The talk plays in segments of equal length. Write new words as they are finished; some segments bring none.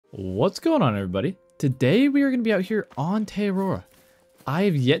What's going on, everybody? Today we are going to be out here on theAurora. I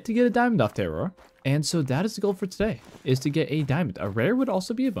have yet to get a diamond off theAurora, and so that is the goal for today, is to get a diamond. A rare would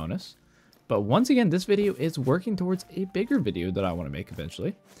also be a bonus, but once again, this video is working towards a bigger video that I want to make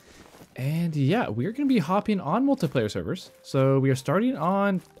eventually. And yeah, we are going to be hopping on multiplayer servers. So we are starting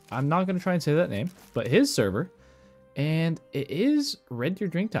on, I'm not going to try and say that name, but his server, and it is Red Deer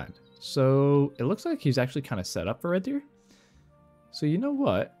drink time. So it looks like he's actually kind of set up for Red Deer. So you know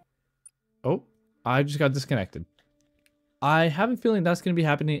what? Oh, I just got disconnected. I have a feeling that's going to be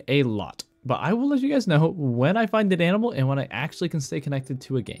happening a lot, but I will let you guys know when I find an animal and when I actually can stay connected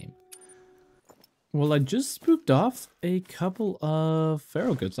to a game. Well, I just spooked off a couple of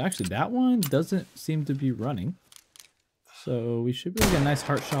feral goats. Actually, that one doesn't seem to be running. So we should be able to get a nice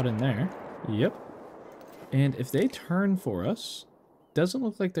heart shot in there. Yep. And if they turn for us, doesn't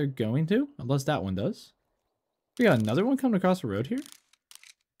look like they're going to, unless that one does. We got another one coming across the road here.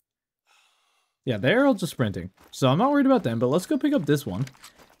 Yeah, they're all just sprinting. So I'm not worried about them, but let's go pick up this one.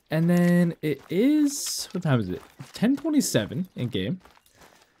 And then it is, what time is it? 10:27 in game.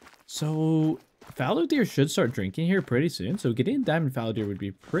 So fallow deer should start drinking here pretty soon. So getting a diamond fallow deer would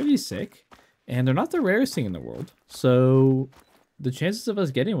be pretty sick. And they're not the rarest thing in the world. So the chances of us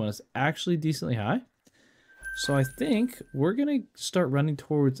getting one is actually decently high. So I think we're going to start running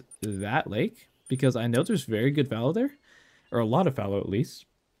towards that lake, because I know there's very good fallow there, or a lot of fallow at least,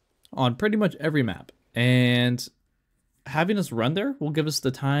 on pretty much every map. And having us run there will give us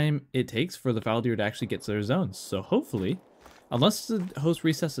the time it takes for the fallow deer to actually get to their zones. So hopefully, unless the host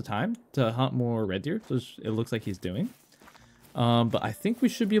resets the time to hunt more red deer, which it looks like he's doing, but I think we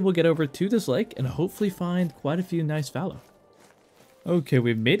should be able to get over to this lake and hopefully find quite a few nice fallow. Okay,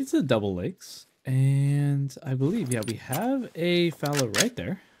 we've made it to the double lakes, and I believe, yeah, we have a fallow right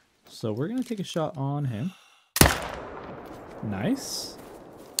there. So we're going to take a shot on him. Nice.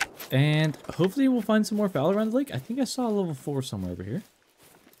 And hopefully we'll find some more fallow around the lake. I think I saw a level 4 somewhere over here,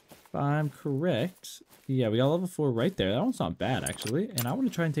 if I'm correct. Yeah, we got level 4 right there. That one's not bad, actually. And I want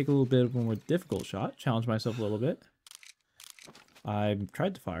to try and take a little bit of a more difficult shot. Challenge myself a little bit. I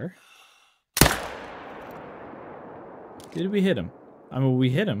tried to fire. Did we hit him? I mean, we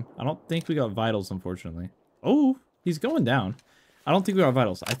hit him. I don't think we got vitals, unfortunately. Oh, he's going down. I don't think we got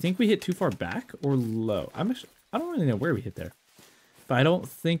vitals. I think we hit too far back or low. I don't really know where we hit there. But I don't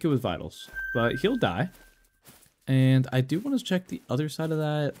think it was vitals. But he'll die. And I do want to check the other side of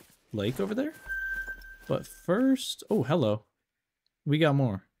that lake over there. But first... Oh, hello. We got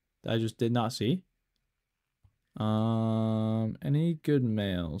more that I just did not see. Any good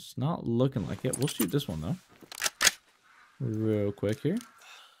males? Not looking like it. We'll shoot this one, though. Real quick here.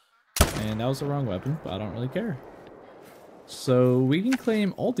 And that was the wrong weapon, but I don't really care. So we can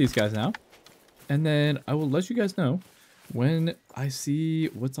claim all these guys now. And then I will let you guys know when I see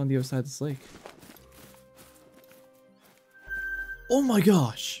what's on the other side of this lake. Oh my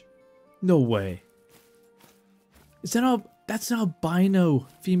gosh. No way. Is that a, that's an albino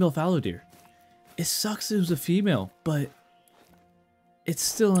female fallow deer. It sucks it was a female, but it's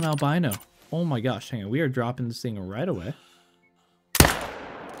still an albino. Oh my gosh, hang on. We are dropping this thing right away.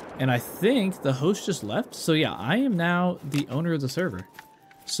 And I think the host just left. So yeah, I am now the owner of the server.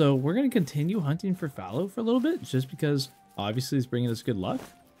 So we're going to continue hunting for fallow for a little bit, just because obviously it's bringing us good luck.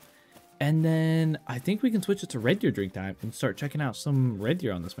 And then I think we can switch it to red deer drink time and start checking out some red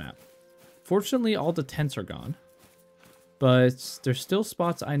deer on this map. Fortunately, all the tents are gone. But there's still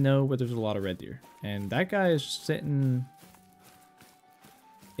spots I know where there's a lot of red deer. And that guy is sitting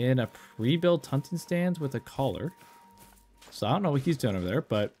in a pre-built hunting stand with a collar. So I don't know what he's doing over there,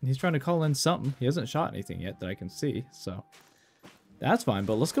 but he's trying to call in something. He hasn't shot anything yet that I can see, so that's fine.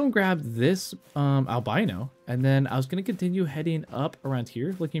 But let's go and grab this albino, and then I was going to continue heading up around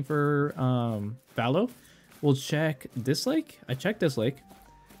here looking for fallow. We'll check this lake. I checked this lake,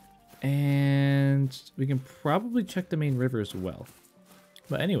 and we can probably check the main river as well.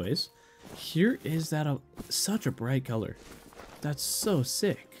 But anyways, here is that such a bright color. That's so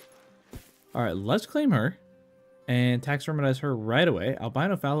sick. All right, let's claim her and taxidermize her right away.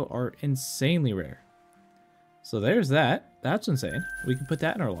 Albino fallow are insanely rare. So there's that. That's insane. We can put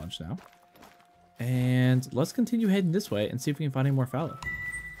that in our launch now. And let's continue heading this way and see if we can find any more fallow.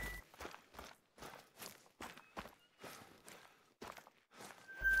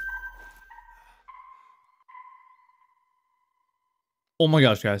 Oh my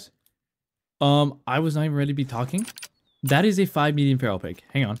gosh, guys. I was not even ready to be talking. That is a 5 medium feral pig.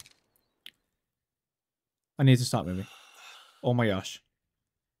 Hang on. I need to stop moving. Oh my gosh.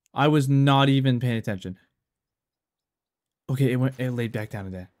 I was not even paying attention. Okay, it laid back down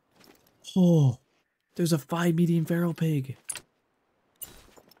again. Oh, there's a 5 medium feral pig.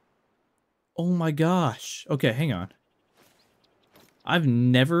 Oh my gosh. Okay, hang on. I've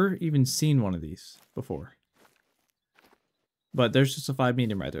never even seen one of these before. But there's just a 5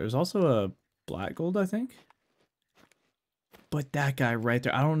 medium right there. There's also a black gold, I think. But that guy right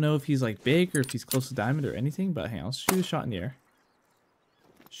there, I don't know if he's like big or if he's close to diamond or anything, but hang on, let's shoot a shot in the air.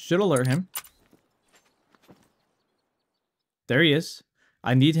 Should alert him. There he is.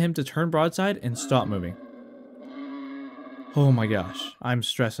 I need him to turn broadside and stop moving. Oh my gosh, I'm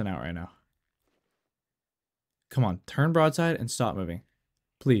stressing out right now. Come on, turn broadside and stop moving.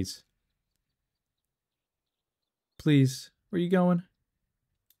 Please. Please, where are you going?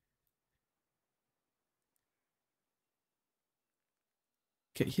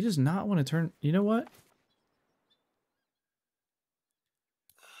 Okay, he does not want to turn. You know what?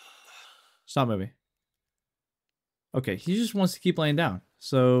 Stop moving. Okay, he just wants to keep laying down.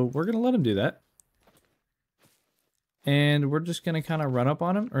 So we're going to let him do that. And we're just going to kind of run up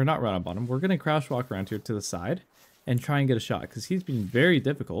on him. Or not run up on him. We're going to crouch walk around here to the side. And try and get a shot. Because he's been very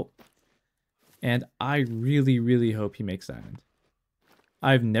difficult. And I really, really hope he makes diamond.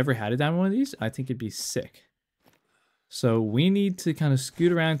 I've never had a diamond one of these. I think it'd be sick. So we need to kind of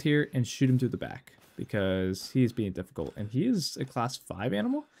scoot around here and shoot him through the back. Because he's being difficult. And he is a class 5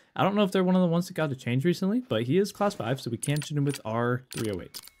 animal. I don't know if they're one of the ones that got a change recently, but he is class 5, so we can shoot him with our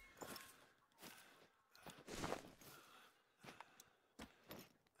 308.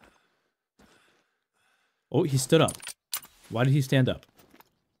 Oh, he stood up. Why did he stand up?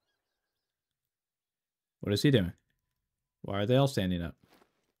 What is he doing? Why are they all standing up?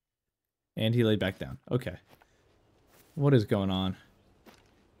 And he laid back down. Okay. What is going on?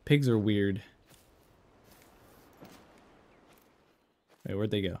 Pigs are weird. Wait,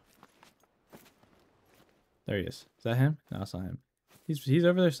 where'd they go? There he is. Is that him? No, it's not him. He's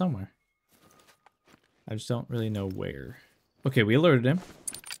over there somewhere. I just don't really know where. Okay, we alerted him.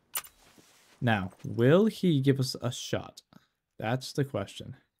 Now, will he give us a shot? That's the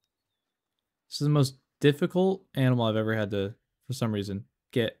question. This is the most difficult animal I've ever had to, for some reason,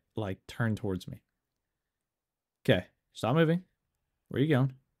 get, like, turned towards me. Okay, stop moving. Where are you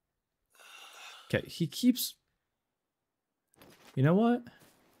going? Okay, he keeps... You know what?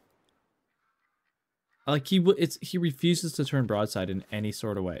 Like, he refuses to turn broadside in any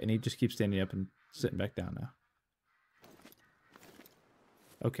sort of way, and he just keeps standing up and sitting back down now.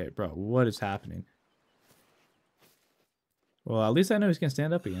 Okay, bro, what is happening? Well, at least I know he's gonna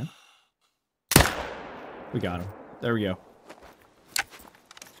stand up again. We got him. There we go.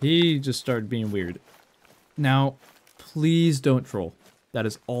 He just started being weird. Now, please don't troll. That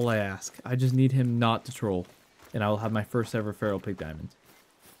is all I ask. I just need him not to troll. And I will have my first ever feral pig diamond.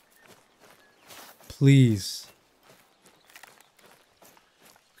 Please.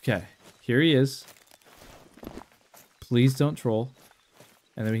 Okay, here he is. Please don't troll.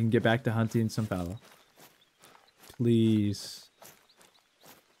 And then we can get back to hunting some fallow. Please.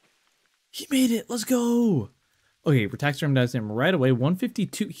 He made it. Let's go. Okay, we're taxidermizing him right away.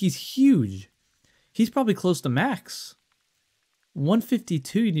 152. He's huge. He's probably close to max.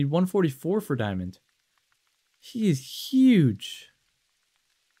 152. You need 144 for diamond. He is huge.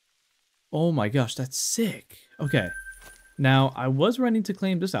 Oh my gosh, that's sick. Okay. Now, I was running to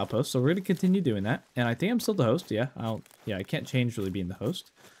claim this outpost, so we're going to continue doing that. And I think I'm still the host. Yeah, I can't change really being the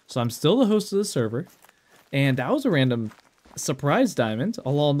host. So I'm still the host of the server. And that was a random surprise diamond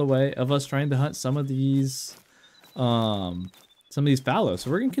along the way of us trying to hunt some of these fallow.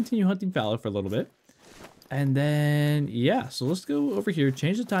 So we're going to continue hunting fallow for a little bit. And then, yeah, so let's go over here,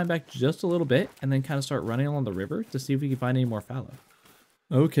 change the time back just a little bit, and then kind of start running along the river to see if we can find any more fallow.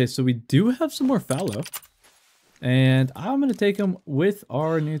 Okay, so we do have some more fallow. And I'm going to take them with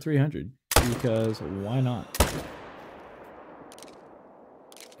our new 300, because why not?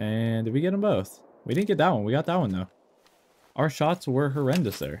 And did we get them both? We didn't get that one. We got that one, though. Our shots were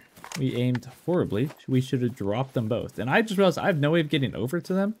horrendous there. We aimed horribly. We should have dropped them both. And I just realized I have no way of getting over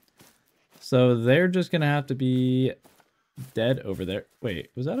to them. So they're just going to have to be dead over there.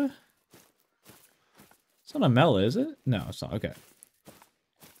 Wait, was that a... It's not a Mela, is it? No, it's not. Okay.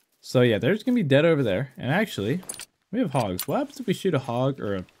 So yeah, they're just going to be dead over there. And actually, we have hogs. What happens if we shoot a hog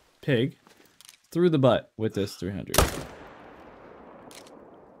or a pig through the butt with this 300?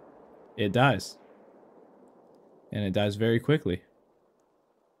 It dies. And it dies very quickly.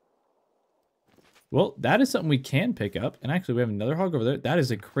 Well, that is something we can pick up. And actually, we have another hog over there. That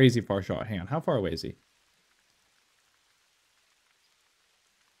is a crazy far shot. Hang on. How far away is he?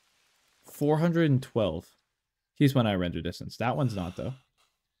 412. He's when I render distance. That one's not, though.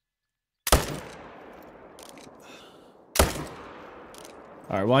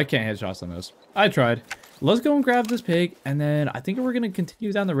 Alright, well, I can't hit shots on those. I tried. Let's go and grab this pig. And then I think we're going to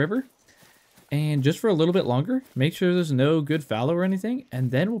continue down the river. And just for a little bit longer, make sure there's no good fallow or anything,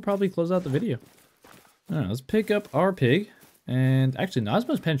 and then we'll probably close out the video. Alright, let's pick up our pig. And actually not as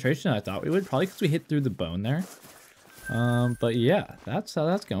much penetration as I thought we would, probably because we hit through the bone there. But yeah, that's how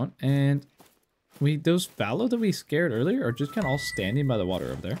that's going. And those fallow that we scared earlier are just kind of all standing by the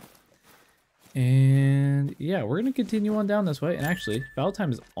water over there. And yeah, we're going to continue on down this way. And actually, fallow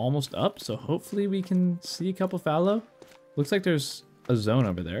time is almost up, so hopefully we can see a couple fallow. Looks like there's a zone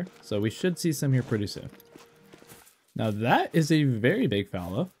over there, so we should see some here pretty soon. Now that is a very big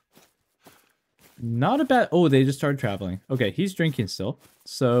fallow. Not a bad... Oh, they just started traveling. Okay, he's drinking still.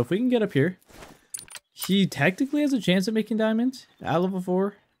 So if we can get up here, he technically has a chance of making diamond at level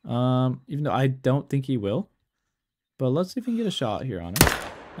 4. Even though I don't think he will. But let's see if we can get a shot here on him.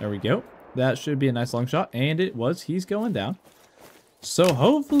 There we go. That should be a nice long shot. And it was. He's going down. So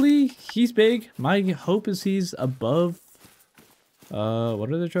hopefully he's big. My hope is he's above... what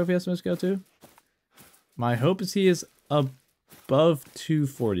are the trophy estimates go to? My hope is he is above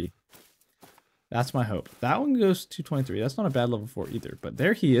 240. That's my hope. That one goes to 223. That's not a bad level 4 either. But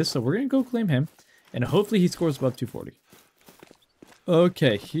there he is. So we're going to go claim him. And hopefully he scores above 240.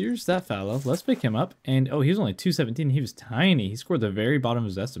 Okay, here's that fallow. Let's pick him up. And oh, he was only 217. He was tiny. He scored the very bottom of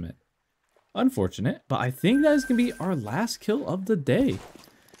his estimate. Unfortunate. But I think that is going to be our last kill of the day.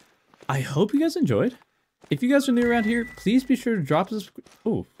 I hope you guys enjoyed. If you guys are new around here, please be sure to drop this.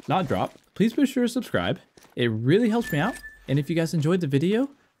 Oh, not drop. Please be sure to subscribe. It really helps me out. And if you guys enjoyed the video,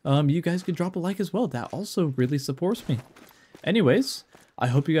 you guys can drop a like as well. That also really supports me. Anyways, I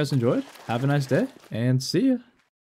hope you guys enjoyed. Have a nice day and see ya.